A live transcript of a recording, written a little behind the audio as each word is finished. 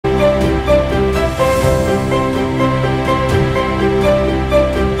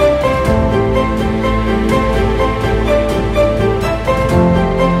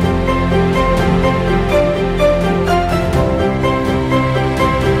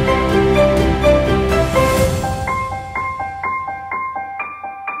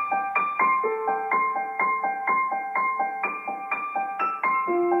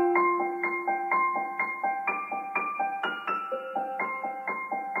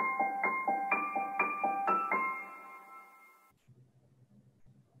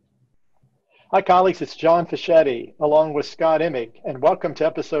Hi, colleagues. It's John Fischetti along with Scott Immig, and welcome to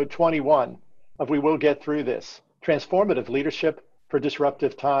episode 21 of We Will Get Through This Transformative Leadership for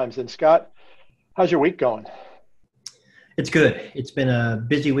Disruptive Times. And Scott, how's your week going? It's good. It's been a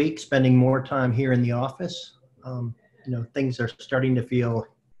busy week, spending more time here in the office. Things are starting to feel a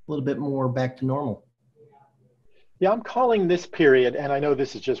little bit more back to normal. Yeah, I'm calling this period, and I know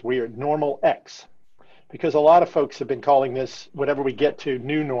this is just weird, normal X, because a lot of folks have been calling this, whatever we get to,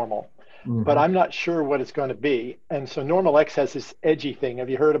 new normal. But I'm not sure what it's going to be. And so Normal X has this edgy thing. Have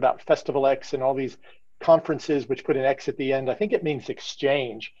you heard about Festival X and all these conferences which put an X at the end? I think it means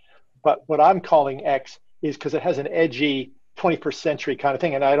exchange. But what I'm calling X is because it has an edgy 21st century kind of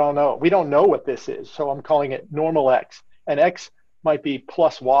thing. And I don't know. We don't know what this is. So I'm calling it Normal X. And X might be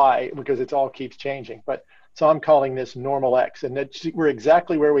plus Y because it all keeps changing. But so I'm calling this Normal X. And we're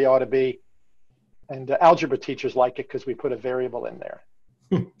exactly where we ought to be. And algebra teachers like it because we put a variable in there.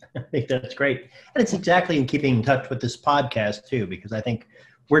 I think that's great. And it's exactly in keeping in touch with this podcast too, because I think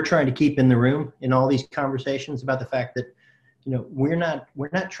we're trying to keep in the room in all these conversations about the fact that, we're not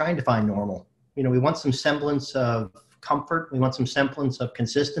trying to find normal. We want some semblance of comfort. We want some semblance of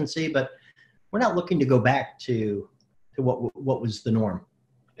consistency, but we're not looking to go back to what was the norm.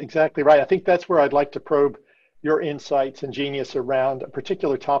 Exactly right. I think that's where I'd like to probe your insights and genius around a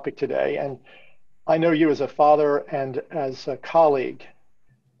particular topic today. And I know you as a father and as a colleague,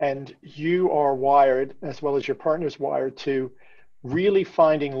 and you are wired, as well as your partner's wired, to really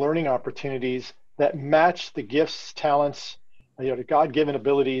finding learning opportunities that match the gifts, talents, the God-given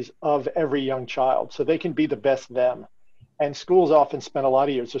abilities of every young child so they can be the best them. And schools often spend a lot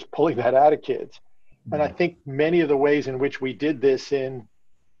of years just pulling that out of kids. And I think many of the ways in which we did this in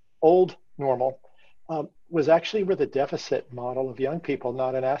old normal was actually with a deficit model of young people,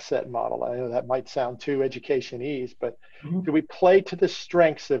 not an asset model. I know that might sound too education-ease, but do we play to the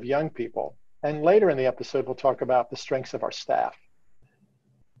strengths of young people? And later in the episode, we'll talk about the strengths of our staff.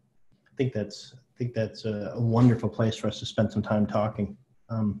 I think that's a wonderful place for us to spend some time talking.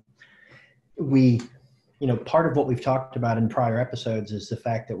 Part of what we've talked about in prior episodes is the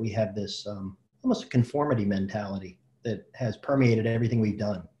fact that we have this almost a conformity mentality that has permeated everything we've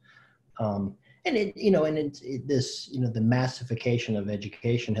done. The massification of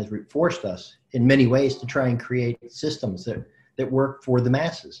education has forced us in many ways to try and create systems that work for the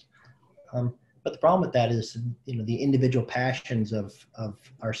masses. But the problem with that is, the individual passions of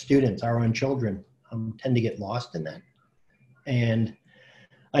our students, our own children, tend to get lost in that. And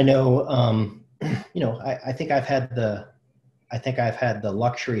I know, I think I've had the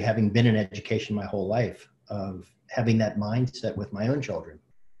luxury, having been in education my whole life, of having that mindset with my own children.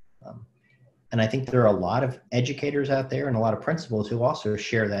 And I think there are a lot of educators out there and a lot of principals who also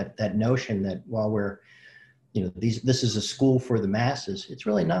share that notion that while this is a school for the masses, it's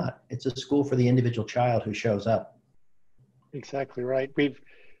really not. It's a school for the individual child who shows up. Exactly right.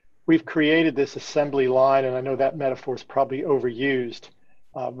 We've created this assembly line, and I know that metaphor is probably overused,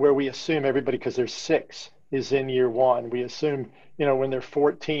 where we assume everybody, because they're 6, is in year 1. We assume, when they're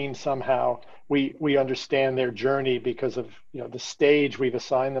 14 somehow, we understand their journey because of, the stage we've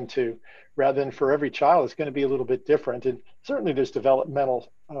assigned them to, rather than for every child, it's going to be a little bit different. And certainly there's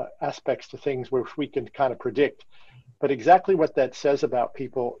developmental aspects to things where we can kind of predict. But exactly what that says about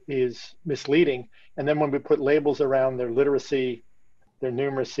people is misleading. And then when we put labels around their literacy, their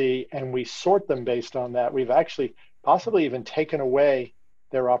numeracy, and we sort them based on that, we've actually possibly even taken away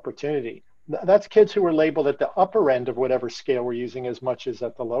their opportunity. That's kids who are labeled at the upper end of whatever scale we're using as much as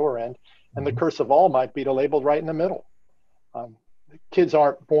at the lower end. And the curse of all might be to label right in the middle. Kids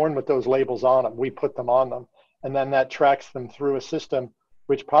aren't born with those labels on them. We put them on them. And then that tracks them through a system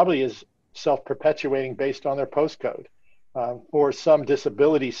which probably is self-perpetuating based on their postcode, or some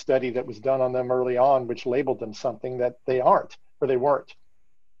disability study that was done on them early on, which labeled them something that they aren't or they weren't.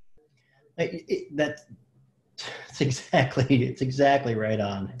 It's exactly right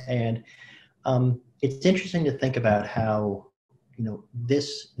on. And it's interesting to think about how,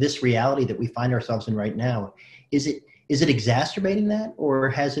 this reality that we find ourselves in right now, is it exacerbating that, or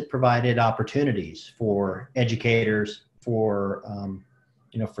has it provided opportunities for educators, for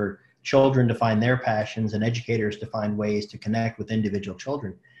children to find their passions, and educators to find ways to connect with individual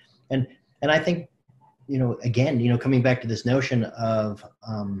children? And I think, again, coming back to this notion of,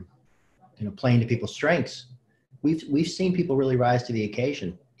 playing to people's strengths, we've seen people really rise to the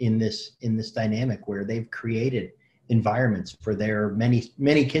occasion in this dynamic where they've created environments for their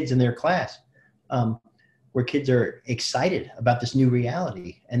many kids in their class, where kids are excited about this new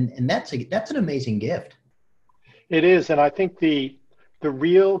reality. And that's an amazing gift. It is. And I think the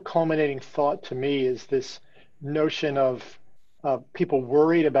real culminating thought to me is this notion of people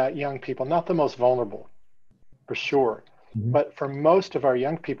worried about young people, not the most vulnerable, for sure, Mhm. but for most of our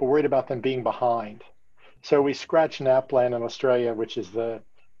young people, worried about them being behind. So we scratch NAPLAN in Australia, which is the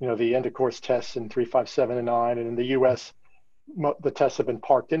end of course tests in 3, 5, 7, and 9. And in the US, the tests have been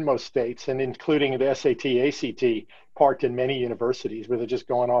parked in most states, and including the SAT, ACT, parked in many universities where they're just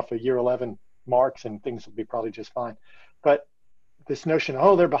going off of year 11 marks and things will be probably just fine. But this notion,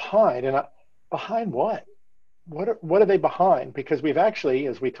 oh, they're behind. And behind what? What are they behind? Because we've actually,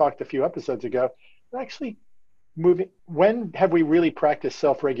 as we talked a few episodes ago, we're actually moving. When have we really practiced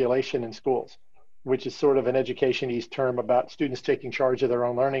self-regulation in schools, which is sort of an education-y term about students taking charge of their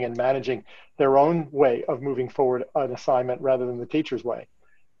own learning and managing their own way of moving forward an assignment rather than the teacher's way?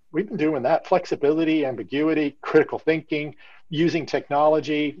 We've been doing that. Flexibility, ambiguity, critical thinking, using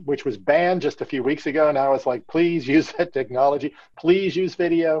technology, which was banned just a few weeks ago. Now it's like, please use that technology. Please use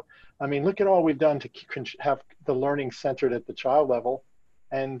video. I mean, look at all we've done to have the learning centered at the child level.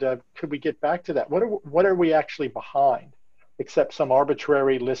 And could we get back to that? What are we actually behind, except some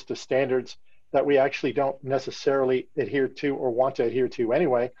arbitrary list of standards that we actually don't necessarily adhere to or want to adhere to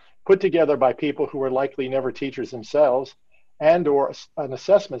anyway, put together by people who are likely never teachers themselves, and or an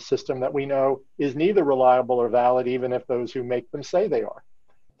assessment system that we know is neither reliable or valid, even if those who make them say they are.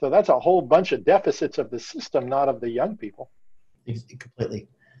 So that's a whole bunch of deficits of the system, not of the young people. Completely.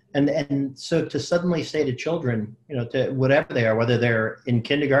 And so to suddenly say to children, to whatever they are, whether they're in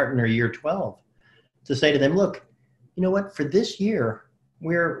kindergarten or year 12, to say to them, look, you know what, for this year,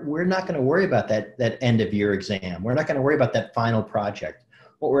 we're not going to worry about that end of year exam. We're not going to worry about that final project.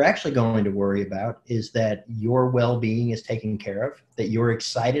 What we're actually going to worry about is that your well-being is taken care of, that you're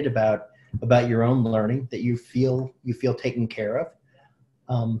excited about your own learning, that you feel taken care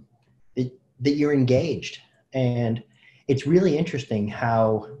of, that you're engaged. And it's really interesting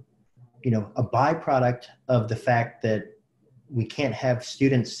how, a byproduct of the fact that we can't have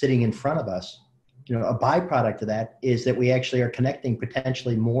students sitting in front of us, a byproduct of that is that we actually are connecting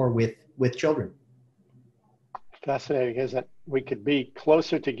potentially more with children. Fascinating, isn't it? We could be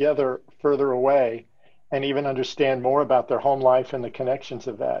closer together, further away, and even understand more about their home life and the connections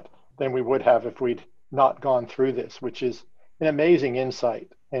of that than we would have if we'd not gone through this, which is an amazing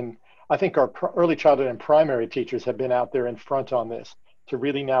insight. And I think our early childhood and primary teachers have been out there in front on this to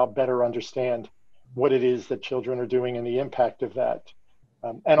really now better understand what it is that children are doing and the impact of that.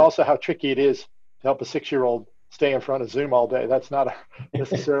 And also how tricky it is to help a 6-year-old stay in front of Zoom all day. That's not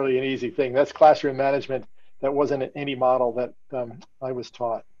necessarily an easy thing. That's classroom management. That wasn't any model that I was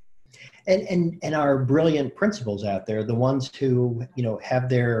taught. And our brilliant principals out there, the ones who, have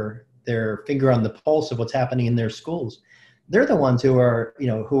their finger on the pulse of what's happening in their schools, they're the ones who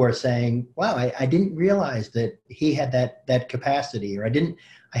are saying, wow, I didn't realize that he had that capacity, or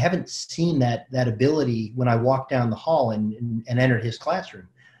I haven't seen that that when I walked down the hall and entered his classroom.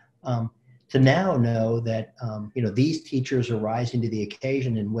 To now know that, these teachers are rising to the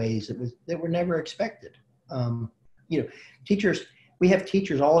occasion in ways that were never expected. Teachers, we have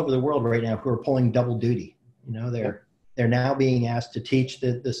teachers all over the world right now who are pulling double duty. They're now being asked to teach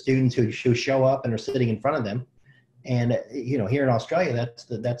the students who show up and are sitting in front of them. And, here in Australia,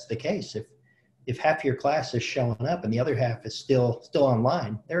 that's the case. If half your class is showing up and the other half is still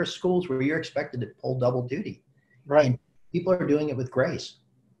online, there are schools where you're expected to pull double duty. Right. And people are doing it with grace.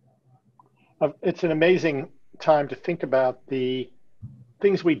 It's an amazing time to think about the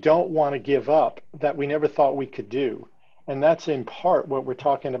things we don't want to give up that we never thought we could do. And that's in part what we're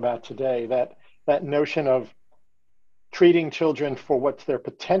talking about today, that notion of treating children for what their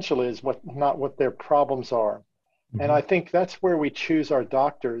potential is, not what their problems are. Mm-hmm. And I think that's where we choose our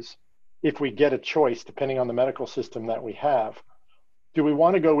doctors if we get a choice, depending on the medical system that we have. Do we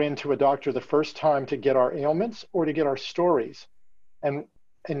want to go into a doctor the first time to get our ailments or to get our stories? And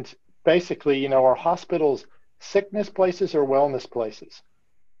basically, our hospitals, sickness places or wellness places?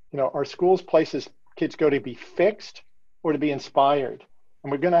 Our schools places kids go to be fixed or to be inspired.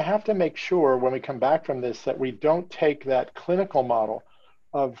 And we're going to have to make sure when we come back from this that we don't take that clinical model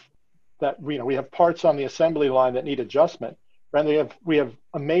of that, we have parts on the assembly line that need adjustment. And we have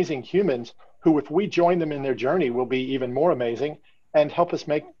amazing humans who, if we join them in their journey, will be even more amazing and help us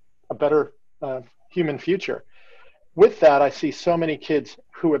make a better human future. With that, I see so many kids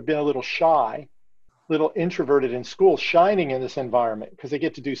who have been a little shy, little introverted in school, shining in this environment because they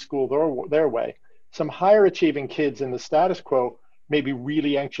get to do school their way. Some higher achieving kids in the status quo may be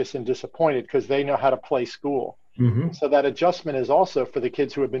really anxious and disappointed because they know how to play school. Mm-hmm. So that adjustment is also for the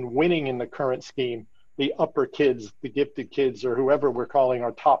kids who have been winning in the current scheme, the upper kids, the gifted kids, or whoever we're calling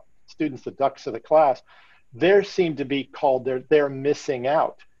our top students, the ducks of the class. They seem to be called, they're missing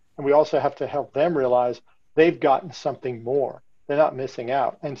out. And we also have to help them realize they've gotten something more. they're not missing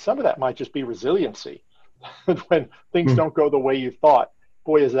out. And some of that might just be resiliency. When things Mm, don't go the way you thought,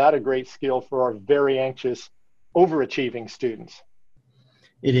 boy, is that a great skill for our very anxious, overachieving students.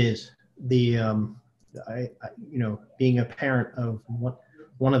 it is being a parent of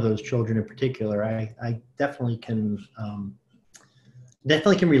one of those children in particular, I definitely can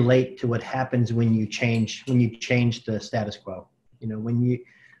relate to what happens when you change the status quo.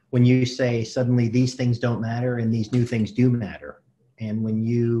 When you say suddenly these things don't matter and these new things do matter, and when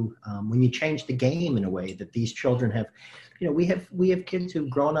you change the game in a way that these children have, we have kids who've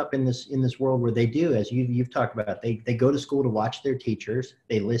grown up in this world where they do, as you've talked about, they go to school to watch their teachers,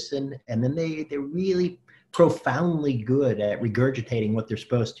 they listen, and then they're really profoundly good at regurgitating what they're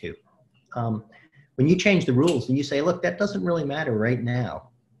supposed to. When you change the rules and you say, look, that doesn't really matter right now,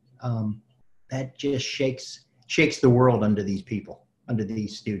 that just shakes the world under these people, under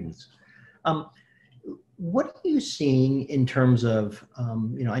these students. What are you seeing in terms of,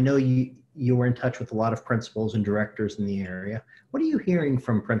 I know you were in touch with a lot of principals and directors in the area. What are you hearing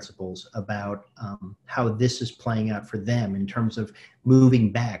from principals about how this is playing out for them in terms of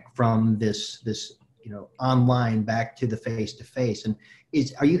moving back from this online back to the face-to-face? And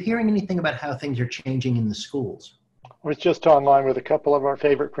are you hearing anything about how things are changing in the schools? I was just online with a couple of our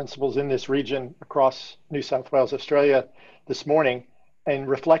favorite principals in this region across New South Wales, Australia this morning, and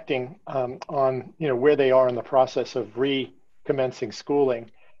reflecting on where they are in the process of recommencing schooling.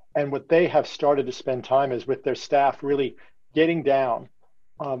 And what they have started to spend time is with their staff really getting down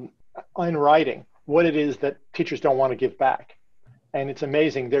in writing what it is that teachers don't want to give back. And it's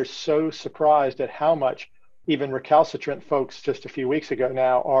amazing. They're so surprised at how much even recalcitrant folks just a few weeks ago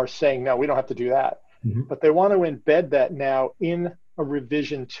now are saying, no, we don't have to do that. Mm-hmm. But they want to embed that now in a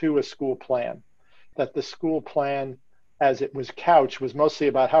revision to a school plan, that the school plan as it was couched was mostly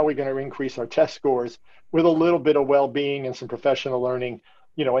about how we're going to increase our test scores with a little bit of well-being and some professional learning,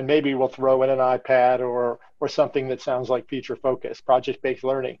 and maybe we'll throw in an iPad or something that sounds like future focus, project-based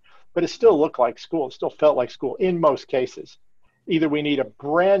learning. But it still looked like school. It still felt like school in most cases. Either we need a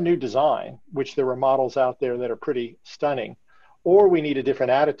brand new design, which there are models out there that are pretty stunning, or we need a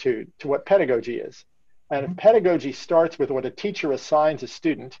different attitude to what pedagogy is. And if pedagogy starts with what a teacher assigns a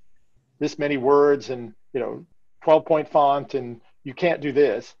student, this many words and 12-point font and you can't do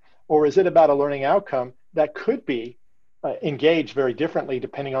this, or is it about a learning outcome that could be engaged very differently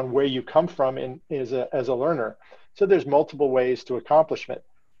depending on where you come from as a learner? So there's multiple ways to accomplishment,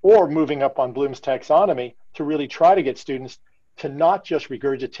 or moving up on Bloom's taxonomy to really try to get students to not just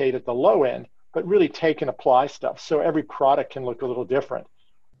regurgitate at the low end, but really take and apply stuff so every product can look a little different.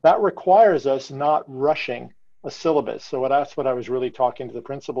 That requires us not rushing a syllabus. So that's what I was really talking to the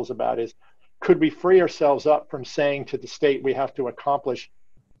principals about is, could we free ourselves up from saying to the state we have to accomplish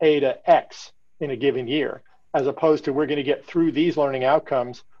A to X in a given year, as opposed to we're going to get through these learning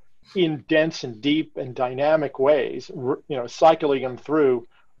outcomes in dense and deep and dynamic ways, cycling them through,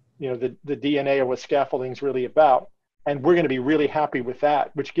 the DNA of what scaffolding is really about. And we're going to be really happy with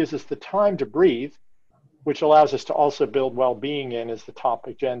that, which gives us the time to breathe, which allows us to also build well-being in as the top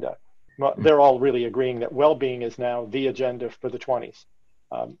agenda. Well, they're all really agreeing that well-being is now the agenda for the 20s.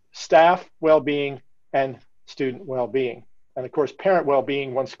 Staff well-being and student well-being. And of course, parent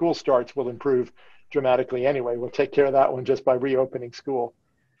well-being, once school starts, will improve dramatically anyway. We'll take care of that one just by reopening school.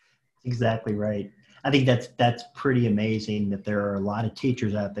 Exactly right. I think that's pretty amazing that there are a lot of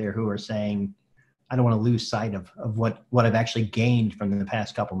teachers out there who are saying, I don't want to lose sight of what I've actually gained from the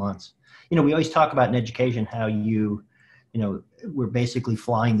past couple months. We always talk about in education how we're basically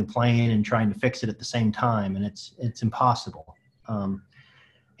flying the plane and trying to fix it at the same time, and it's impossible.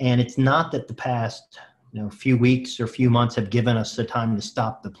 And it's not that the past few weeks or few months have given us the time to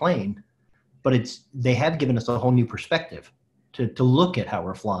stop the plane, but they have given us a whole new perspective to look at how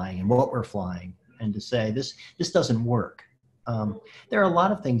we're flying and what we're flying, and to say this doesn't work. There are a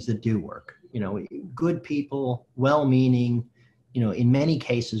lot of things that do work. Good people, well-meaning, in many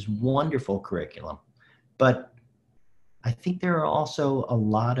cases, wonderful curriculum. But I think there are also a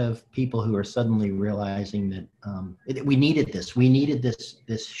lot of people who are suddenly realizing that we needed this. We needed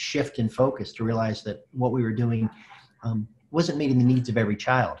this shift in focus to realize that what we were doing wasn't meeting the needs of every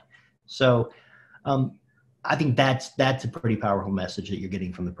child. So I think that's a pretty powerful message that you're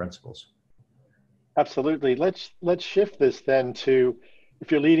getting from the principals. Absolutely. Let's shift this then to,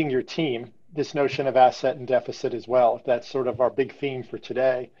 if you're leading your team, this notion of asset and deficit as well. If that's sort of our big theme for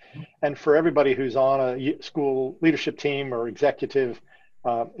today. And for everybody who's on a school leadership team or executive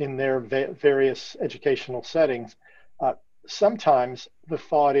in their various educational settings, sometimes the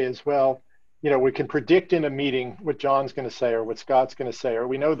thought is, well, we can predict in a meeting what John's going to say or what Scott's going to say, or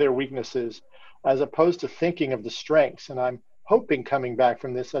we know their weaknesses, as opposed to thinking of the strengths. And I'm hoping coming back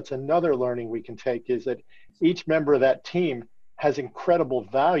from this, that's another learning we can take, is that each member of that team has incredible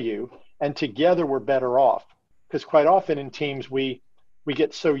value, and together we're better off. Because quite often in teams, we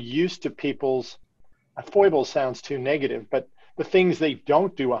get so used to people's foibles, sounds too negative, but the things they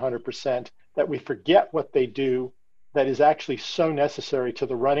don't do 100%, that we forget what they do that is actually so necessary to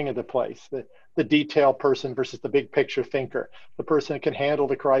the running of the place. The detail person versus the big picture thinker, the person that can handle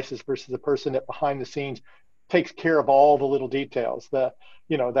the crisis versus the person that behind the scenes takes care of all the little details. That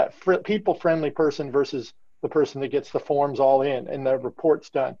people-friendly person versus the person that gets the forms all in and the reports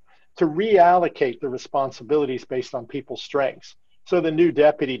done. To reallocate the responsibilities based on people's strengths. So the new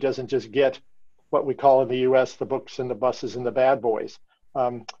deputy doesn't just get what we call in the US, the books and the buses and the bad boys.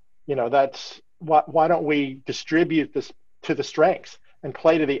 That's why don't we distribute this to the strengths and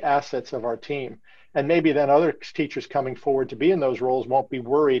play to the assets of our team? And maybe then other teachers coming forward to be in those roles won't be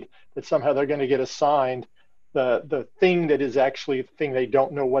worried that somehow they're going to get assigned the thing that is actually the thing they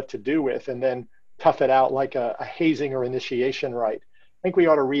don't know what to do with, and then tough it out like a hazing or initiation right. I think we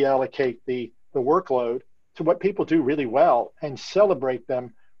ought to reallocate the workload to what people do really well and celebrate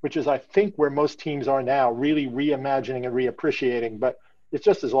them, which is, I think, where most teams are now, really reimagining and reappreciating. But it's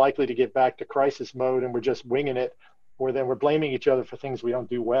just as likely to get back to crisis mode and we're just winging it, or then we're blaming each other for things we don't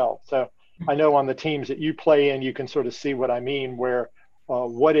do well. So I know on the teams that you play in, you can sort of see what I mean, where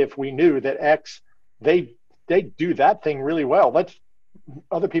what if we knew that X, they do that thing really well.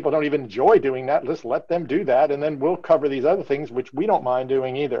 Other people don't even enjoy doing that. Let's let them do that. And then we'll cover these other things, which we don't mind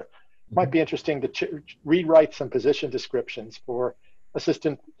doing either. Might be interesting to rewrite some position descriptions for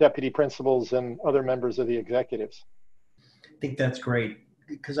assistant deputy principals and other members of the executives. I think that's great,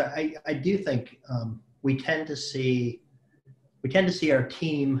 because I do think we tend to see our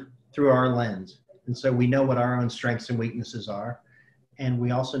team through our lens. And so we know what our own strengths and weaknesses are. And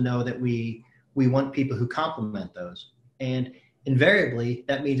we also know that we want people who complement those. And invariably,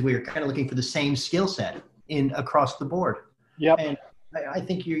 that means we are kind of looking for the same skill set across the board. Yep. And I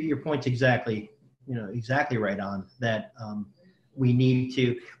think your point's exactly right on that. We need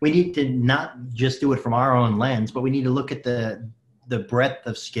to not just do it from our own lens, but we need to look at the breadth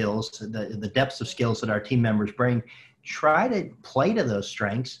of skills, the depths of skills that our team members bring, try to play to those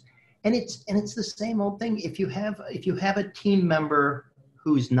strengths. And it's the same old thing. If you have a team member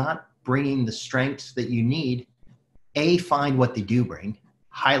who's not bringing the strengths that you need, find what they do bring,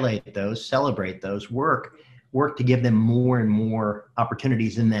 highlight those, celebrate those, work to give them more and more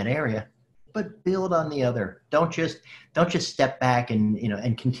opportunities in that area, but build on the other. Don't just step back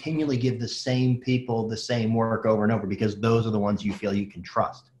and continually give the same people the same work over and over, because those are the ones you feel you can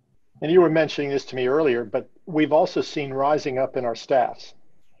trust. And you were mentioning this to me earlier, but we've also seen rising up in our staffs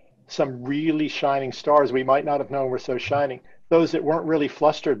some really shining stars we might not have known were so shining. Those that weren't really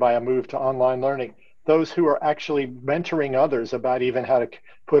flustered by a move to online learning. Those who are actually mentoring others about even how to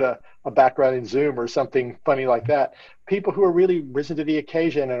put a background in Zoom or something funny like that. People who are really risen to the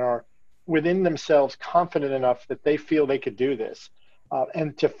occasion and are within themselves confident enough that they feel they could do this.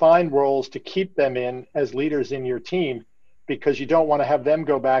 And to find roles to keep them in as leaders in your team, because you don't want to have them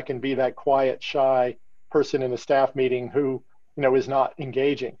go back and be that quiet, shy person in a staff meeting who is not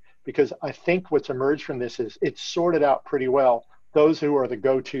engaging. Because I think what's emerged from this is it's sorted out pretty well. Those who are the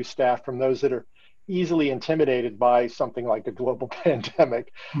go-to staff from those that are easily intimidated by something like a global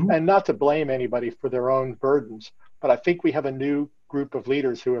pandemic, and not to blame anybody for their own burdens. But I think we have a new group of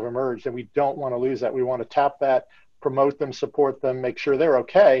leaders who have emerged, and we don't want to lose that. We want to tap that, promote them, support them, make sure they're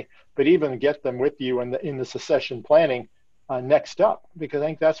okay, but even get them with you in the succession planning next up, because I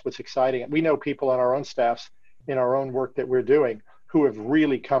think that's what's exciting. We know people on our own staffs in our own work that we're doing who have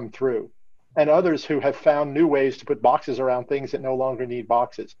really come through, and others who have found new ways to put boxes around things that no longer need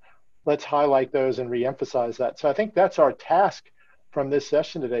boxes. Let's highlight those and reemphasize that. So I think that's our task from this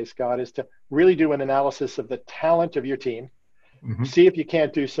session today, Scott, is to really do an analysis of the talent of your team, see if you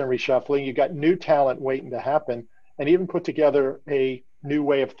can't do some reshuffling. You've got new talent waiting to happen, and even put together a new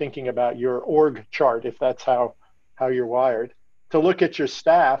way of thinking about your org chart, if that's how you're wired, to look at your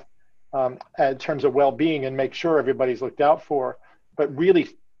staff in terms of well-being and make sure everybody's looked out for, but really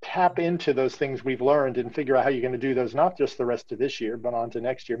tap into those things we've learned and figure out how you're going to do those, not just the rest of this year, but on to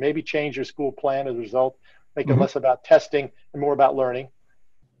next year. Maybe change your school plan as a result, make it less about testing and more about learning.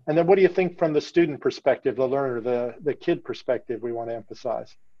 And then what do you think from the student perspective, the learner, the kid perspective we want to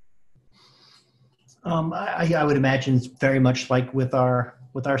emphasize? I would imagine it's very much like with our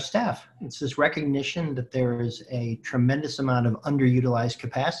staff. It's this recognition that there is a tremendous amount of underutilized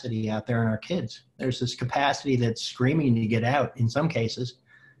capacity out there in our kids. There's this capacity that's screaming to get out in some cases.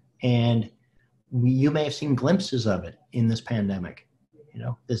 And you may have seen glimpses of it in this pandemic.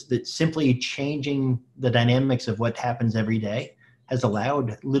 that simply changing the dynamics of what happens every day has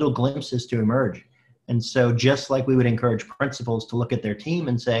allowed little glimpses to emerge. And so just like we would encourage principals to look at their team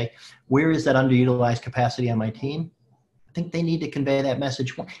and say, where is that underutilized capacity on my team? I think they need to convey that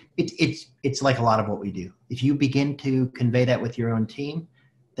message. It's like a lot of what we do. If you begin to convey that with your own team,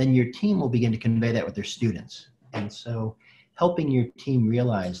 then your team will begin to convey that with their students. And so helping your team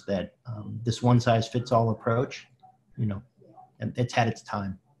realize that this one-size-fits-all approach, it's had its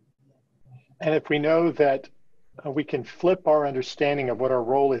time. And if we know that we can flip our understanding of what our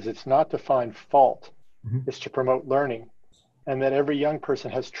role is, it's not to find fault, it's to promote learning. And that every young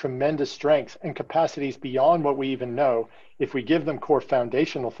person has tremendous strengths and capacities beyond what we even know if we give them core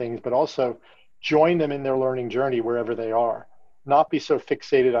foundational things, but also join them in their learning journey wherever they are. Not be so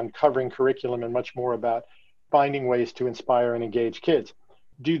fixated on covering curriculum and much more about finding ways to inspire and engage kids.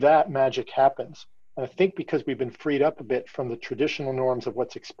 Do that, magic happens. And I think because we've been freed up a bit from the traditional norms of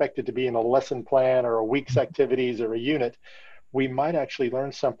what's expected to be in a lesson plan or a week's activities or a unit, we might actually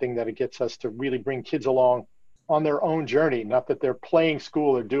learn something that it gets us to really bring kids along on their own journey, not that they're playing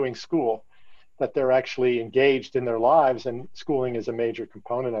school or doing school, that they're actually engaged in their lives, and schooling is a major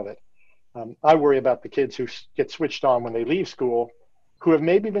component of it. I worry about the kids who get switched on when they leave school, who have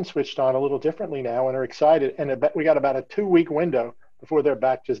maybe been switched on a little differently now and are excited. And we got about a 2-week window before they're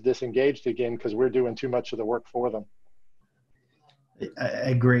back just disengaged again because we're doing too much of the work for them. I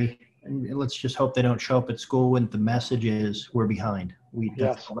agree. And let's just hope they don't show up at school when the message is we're behind.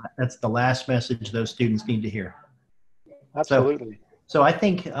 That's the last message those students need to hear. Absolutely. So I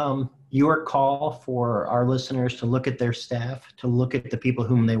think your call for our listeners to look at their staff, to look at the people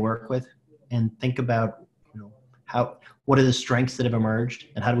whom they work with, and think about what are the strengths that have emerged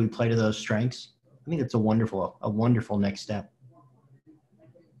and how do we play to those strengths. I think it's a wonderful next step.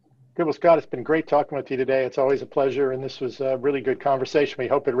 Good. Well, Scott, it's been great talking with you today. It's always a pleasure, and this was a really good conversation. We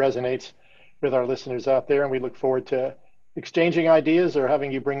hope it resonates with our listeners out there, and we look forward to exchanging ideas or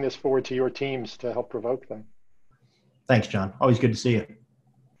having you bring this forward to your teams to help provoke them. Thanks, John. Always good to see you.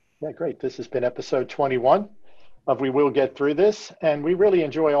 Yeah, great. This has been episode 21 of We Will Get Through This, and we really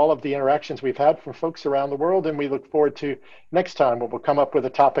enjoy all of the interactions we've had from folks around the world, and we look forward to next time when we'll come up with a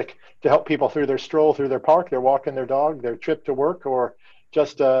topic to help people through their stroll through their park, their walking their dog, their trip to work, or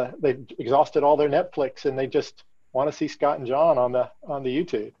just they've exhausted all their Netflix and they just want to see Scott and John on the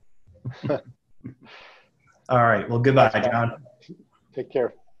YouTube. All right. Well, goodbye, John. Take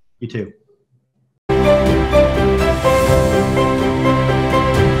care. You too.